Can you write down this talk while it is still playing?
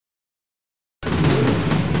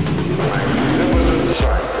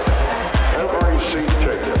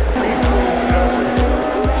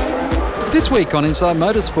This week on Inside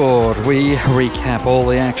Motorsport, we recap all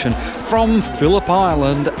the action from Phillip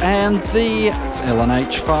Island and the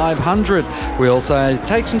LNH 500. We also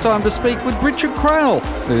take some time to speak with Richard Craill,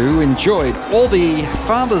 who enjoyed all the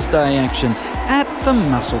Father's Day action at the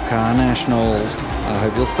Muscle Car Nationals. I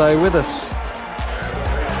hope you'll stay with us.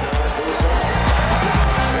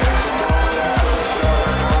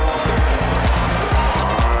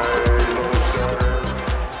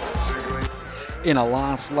 In a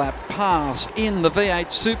last lap pass in the V8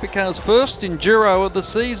 Supercars' first Enduro of the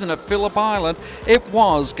season at Phillip Island, it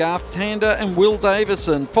was Garth Tander and Will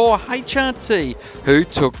Davison for HRT who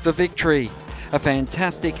took the victory. A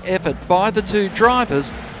fantastic effort by the two drivers,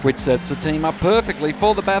 which sets the team up perfectly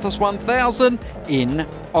for the Bathurst 1000 in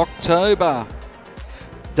October.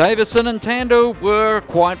 Davison and Tander were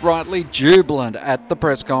quite rightly jubilant at the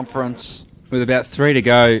press conference. With about 3 to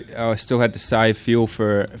go, I still had to save fuel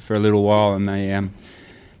for a little while, and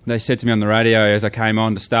they said to me on the radio as I came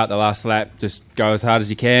on to start the last lap, just go as hard as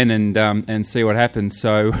you can and see what happens.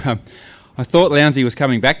 So I thought Lowndesy was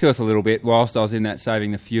coming back to us a little bit whilst I was in that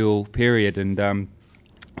saving the fuel period, and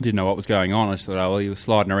didn't know what was going on. I just thought, oh well, he was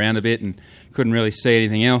sliding around a bit and couldn't really see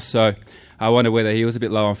anything else. So I wondered whether he was a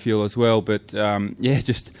bit low on fuel as well. But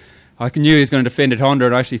I knew he was going to defend at Honda,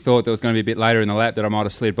 and I actually thought there was going to be a bit later in the lap that I might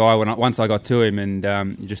have slid by once I got to him,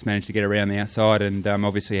 and he just managed to get around the outside, and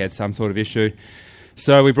obviously had some sort of issue.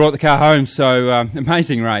 So we brought the car home. So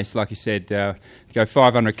amazing race, like you said, to go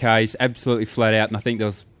 500 Ks, absolutely flat out, and I think there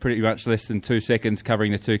was pretty much less than 2 seconds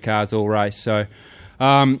covering the two cars all race. So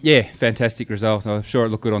fantastic result. I'm sure it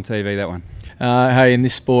looked good on TV, that one. Hey, in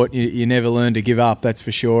this sport, you never learn to give up, that's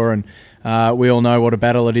for sure, and we all know what a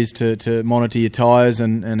battle it is to monitor your tyres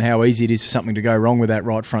and how easy it is for something to go wrong with that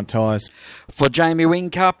right front tyres. For Jamie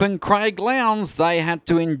Whincup and Craig Lowndes, they had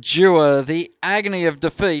to endure the agony of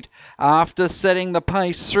defeat after setting the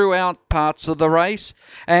pace throughout parts of the race.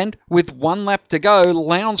 And with 1 lap to go,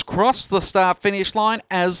 Lowndes crossed the start-finish line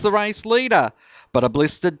as the race leader. But a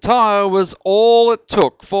blistered tyre was all it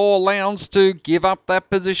took for Lowndes to give up that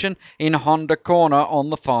position in Honda Corner on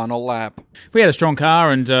the final lap. We had a strong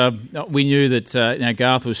car, and we knew that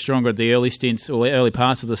Garth was stronger at the early stints or early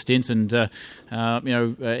parts of the stints, and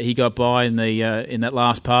he got by in that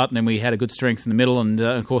last part, and then we had a good strength in the middle, and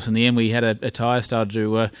of course in the end we had a tyre started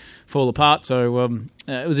to fall apart. So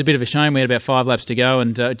it was a bit of a shame. We had about 5 laps to go,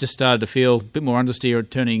 and it just started to feel a bit more understeer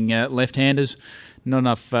turning left-handers. Not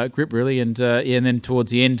enough grip really, and then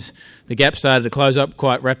towards the end the gap started to close up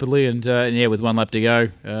quite rapidly, and with 1 lap to go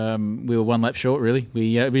we were 1 lap short really.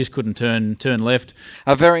 We just couldn't turn left.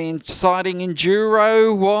 A very exciting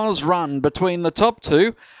enduro was run between the top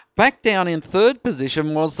two. Back down in third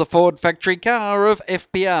position was the Ford factory car of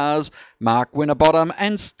FPR's Mark Winterbottom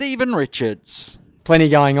and Stephen Richards. Plenty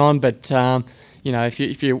going on, but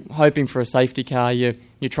if you're hoping for a safety car, you're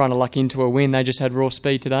trying to luck into a win. They just had raw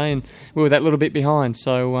speed today, and we were that little bit behind.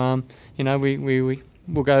 So,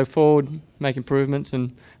 we'll go forward, make improvements,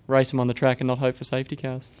 and race them on the track and not hope for safety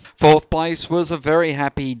cars. Fourth place was a very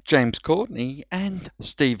happy James Courtney and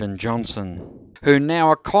Stephen Johnson, who now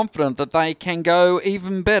are confident that they can go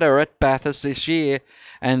even better at Bathurst this year.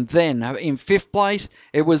 And then in fifth place,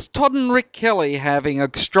 it was Todd and Rick Kelly having a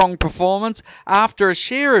strong performance after a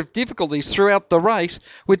share of difficulties throughout the race,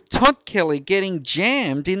 with Todd Kelly getting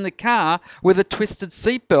jammed in the car with a twisted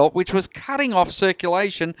seatbelt which was cutting off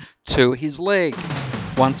circulation to his leg.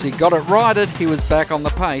 Once he got it righted, he was back on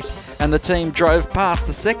the pace, and the team drove past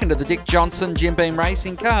the second of the Dick Johnson Jim Beam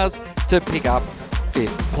Racing cars to pick up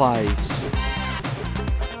fifth place.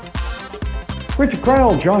 Richard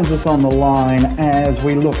Craill joins us on the line as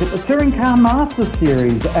we look at the Touring Car Masters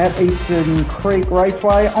Series at Eastern Creek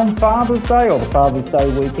Raceway on Father's Day, or the Father's Day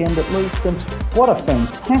weekend at least. And what a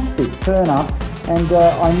fantastic turn-up. And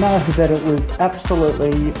I know that it was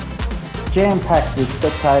absolutely jam-packed with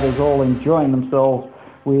spectators all enjoying themselves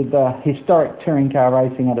with historic touring car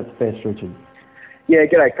racing at its best, Richard. Yeah,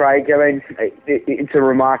 g'day Craig. I mean, it's a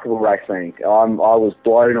remarkable race thing. I was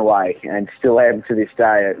blown away and still am to this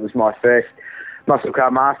day. It was my first Muscle Car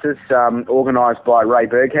Masters, organised by Ray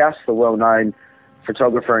Berghaus, the well-known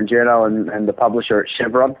photographer and journo and the publisher at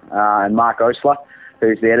Chevron, and Mark Osler,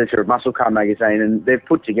 who's the editor of Muscle Car magazine, and they've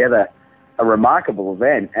put together a remarkable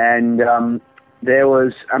event. And there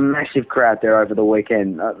was a massive crowd there over the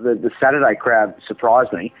weekend. The Saturday crowd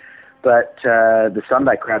surprised me, but the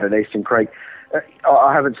Sunday crowd at Eastern Creek,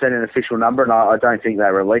 I haven't seen an official number, and I don't think they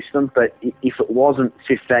released them, but if it wasn't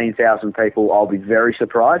 15,000 people, I'll be very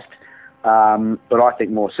surprised. But I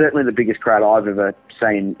think certainly the biggest crowd I've ever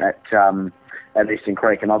seen at Eastern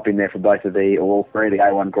Creek, and I've been there for both of all three of the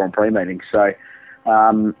A1 Grand Prix meetings. So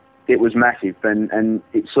it was massive, and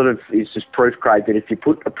it sort of is just proof, Craig, that if you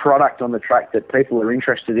put a product on the track that people are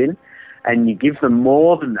interested in, and you give them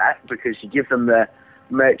more than that, because you give them the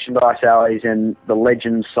merchandise alleys and the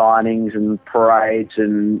legend signings and parades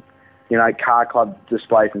and, you know, car club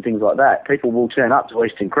displays and things like that, people will turn up to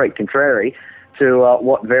Eastern Creek, contrary to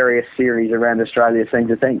what various series around Australia seem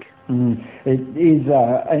to think. It is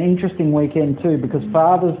an interesting weekend too, because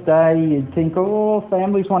Father's Day, you'd think,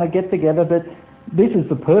 families want to get together, but this is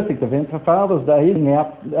the perfect event for Father's Day, isn't it?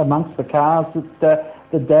 Out amongst the cars that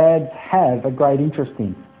the dads have a great interest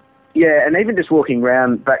in. Yeah, and even just walking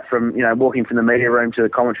around, walking from the media room to the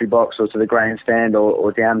commentary box or to the grandstand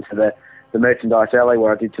or down to the merchandise alley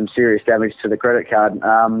where I did some serious damage to the credit card,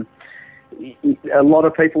 a lot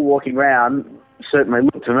of people walking around certainly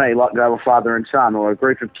look to me like they were father and son, or a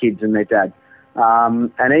group of kids and their dad.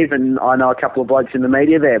 And even I know a couple of blokes in the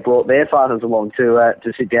media there brought their fathers along to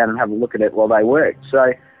sit down and have a look at it while they worked.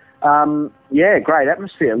 So, great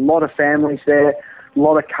atmosphere. A lot of families there, a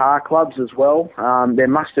lot of car clubs as well. There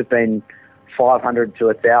must have been 500 to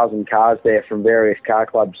 1,000 cars there from various car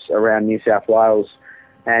clubs around New South Wales,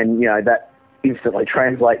 and that instantly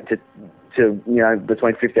translates to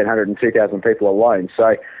between 1,500 and 2,000 people alone.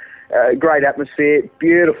 So, great atmosphere,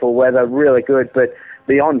 beautiful weather, really good, but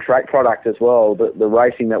the on-track product as well, the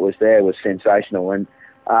racing that was there was sensational, and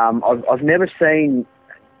I've never seen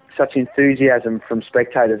such enthusiasm from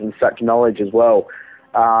spectators and such knowledge as well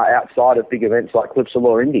outside of big events like Clipsal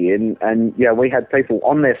or Indy, and we had people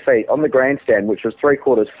on their feet on the grandstand, which was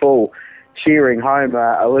 3/4 full, cheering home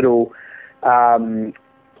a little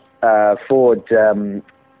Ford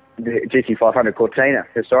the GT500 Cortina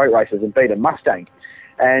historic races and beat a Mustang.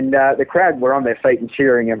 And the crowd were on their feet and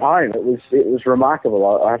cheering him home. It was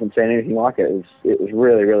remarkable. I haven't seen anything like it. It was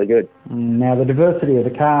really, really good. Now, the diversity of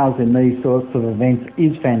the cars in these sorts of events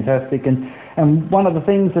is fantastic. And one of the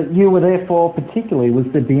things that you were there for particularly was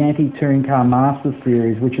the Bianchi Touring Car Masters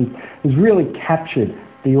Series, which has really captured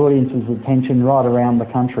the audience's attention right around the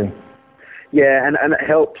country. Yeah, and it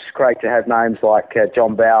helps, Craig, to have names like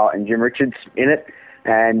John Bauer and Jim Richards in it.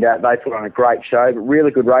 And they put on a great show. But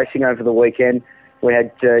really good racing over the weekend. We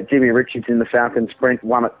had Jimmy Richards in the Falcon Sprint,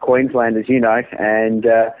 won at Queensland, as you know, and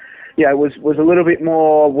it was a little bit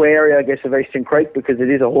more wary, I guess, of Eastern Creek because it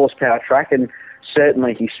is a horsepower track, and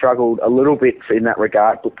certainly he struggled a little bit in that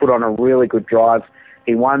regard, but put on a really good drive.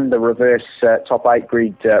 He won the reverse top 8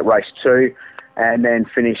 grid race 2, and then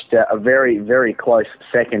finished a very, very close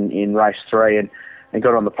second in race 3, and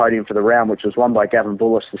got on the podium for the round, which was won by Gavin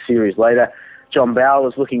Bullis, the series leader. John Bauer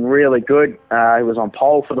was looking really good. He was on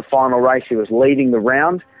pole for the final race. He was leading the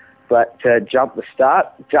round, but jumped the start,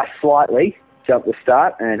 just slightly jumped the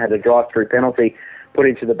start, and had a drive-through penalty put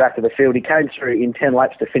into the back of the field. He came through in 10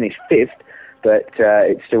 laps to finish 5th, but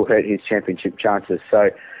it still hurt his championship chances.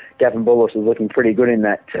 So Gavin Bullis was looking pretty good in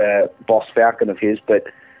that Boss Falcon of his, but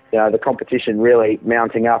the competition really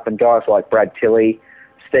mounting up, and guys like Brad Tilley,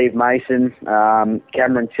 Steve Mason,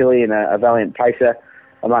 Cameron Tilley, and a Valiant Pacer,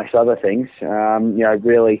 amongst other things,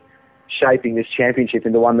 really shaping this championship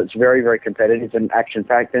into one that's very, very competitive and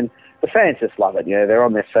action-packed, and the fans just love it. They're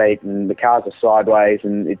on their feet, and the cars are sideways,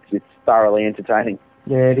 and it's thoroughly entertaining.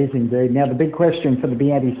 Yeah, it is indeed. Now, the big question for the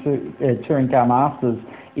Bianchi Touring Car Masters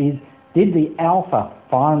is, did the Alpha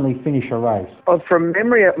finally finish a race? From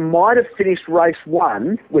memory, it might have finished race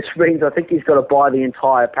 1, which means I think he's got to buy the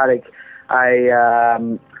entire paddock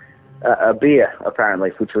a beer, apparently,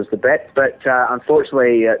 which was the bet. But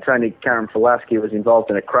unfortunately, Tony Karamfalowski was involved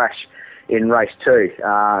in a crash in race 2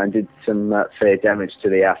 and did some fair damage to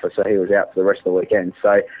the Alpha, so he was out for the rest of the weekend.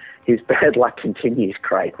 So his bad luck continues,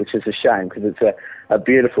 Craig, which is a shame because it's a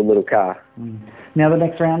beautiful little car. Now, the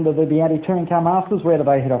next round of the Bianchi Touring Car Masters, where do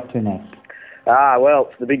they head off to next? Well,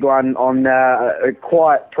 it's the big one on a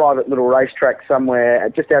quiet, private little racetrack somewhere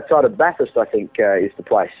just outside of Bathurst, I think, is the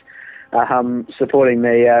place. Supporting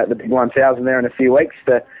the big 1,000 there in a few weeks.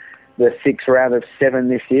 The 6th round of 7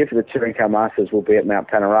 this year for the Touring Car Masters will be at Mount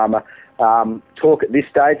Panorama. Talk at this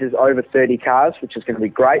stage is over 30 cars, which is going to be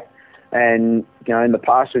great. And, in the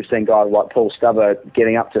past we've seen guys like Paul Stubber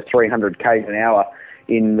getting up to 300 k's an hour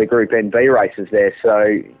in the Group NB races there.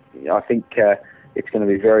 So I think it's going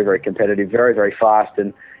to be very, very competitive, very, very fast,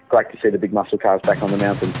 and great to see the big muscle cars back on the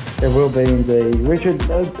mountain. It will be indeed. Richard,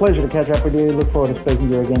 a pleasure to catch up with you. Look forward to speaking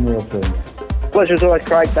to you again real soon. Pleasure as always,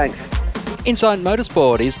 Craig. Thanks. Inside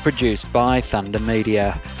Motorsport is produced by Thunder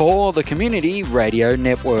Media for the Community Radio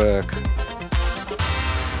Network.